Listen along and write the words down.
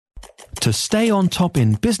To stay on top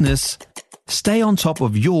in business, stay on top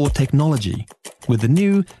of your technology with the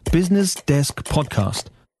new Business Desk podcast,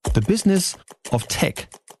 The Business of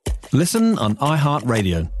Tech. Listen on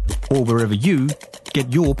iHeartRadio or wherever you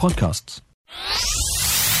get your podcasts.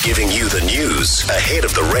 Giving you the news ahead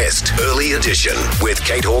of the rest. Early Edition with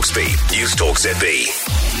Kate Hawkesby. News Talk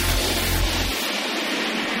ZB.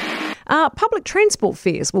 Public transport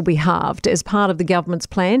fares will be halved as part of the government's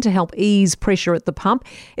plan to help ease pressure at the pump.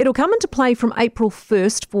 It'll come into play from April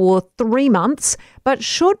 1st for 3 months, but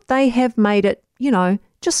should they have made it,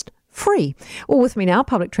 just free? Well, with me now,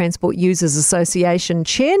 Public Transport Users Association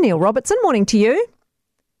Chair Neil Robertson. Morning to you.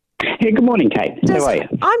 Yeah, good morning, Kate. How are you?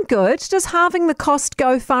 I'm good. Does halving the cost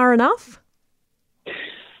go far enough?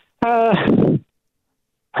 Probably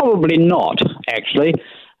not, actually.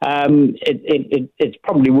 It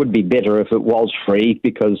probably would be better if it was free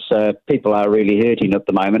because people are really hurting at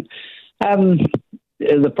the moment.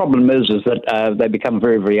 The problem is that they become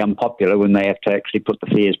very, very unpopular when they have to actually put the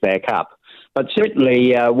fares back up. But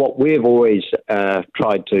certainly what we've always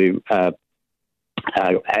tried to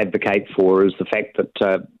advocate for is the fact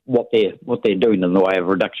that what they're doing in the way of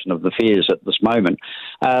reduction of the fares at this moment,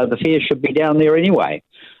 the fares should be down there anyway.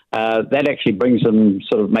 That actually brings them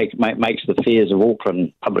makes the fares of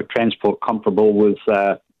Auckland public transport comparable with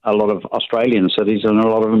a lot of Australian cities and a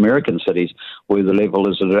lot of American cities, where the level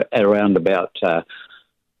is at around about 25%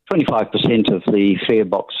 of the fare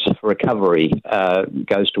box recovery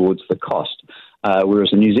goes towards the cost. Whereas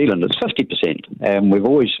in New Zealand it's 50%. And we've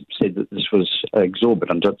always said that this was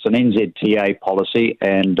exorbitant. It's an NZTA policy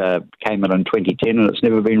and came in 2010 and it's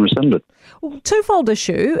never been rescinded. Well, twofold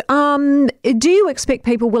issue. Do you expect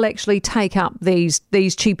people will actually take up these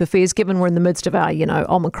cheaper fares, given we're in the midst of our,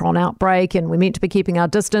 Omicron outbreak and we're meant to be keeping our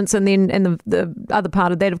distance? And then the other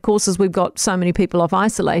part of that, of course, is we've got so many people off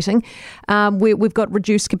isolating. We've got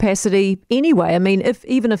reduced capacity anyway. I mean,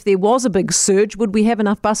 even if there was a big surge, would we have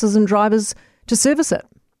enough buses and drivers to service it?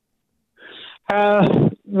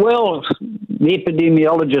 Well, the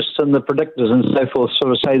epidemiologists and the predictors and so forth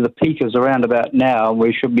say the peak is around about now and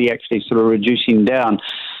we should be actually reducing down.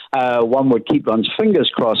 One would keep one's fingers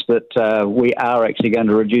crossed that we are actually going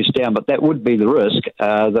to reduce down, but that would be the risk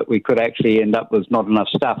that we could actually end up with not enough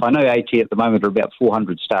staff. I know AT at the moment are about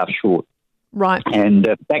 400 staff short. Right. And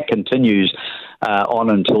if that continues on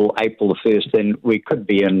until April the 1st, then we could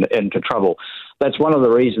be into trouble. That's one of the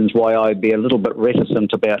reasons why I'd be a little bit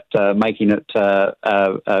reticent about making it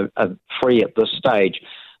free at this stage,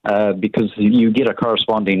 because you get a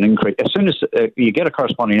corresponding increase. As soon as you get a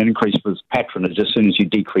corresponding increase with patronage, as soon as you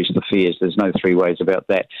decrease the fares, there's no three ways about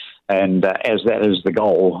that. And as that is the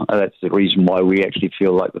goal, that's the reason why we actually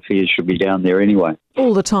feel like the fares should be down there anyway.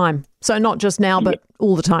 All the time. So not just now, but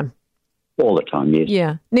all the time. All the time, yes.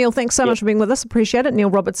 Yeah. Neil, thanks so much for being with us. Appreciate it. Neil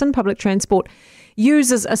Robertson, Public Transport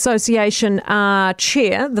Users Association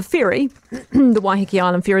Chair. The ferry, the Waiheke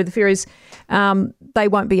Island ferry, the ferries, they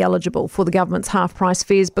won't be eligible for the government's half-price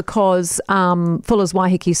fares because Fuller's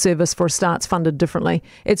Waiheke service, for a start's funded differently.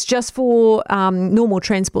 It's just for normal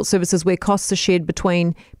transport services where costs are shared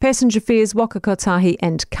between passenger fares, Waka Kotahi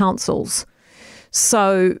and councils.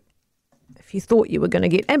 So if you thought you were going to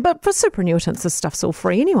get, but for superannuitants, this stuff's all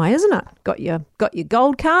free anyway, isn't it? Got your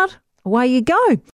gold card, away you go.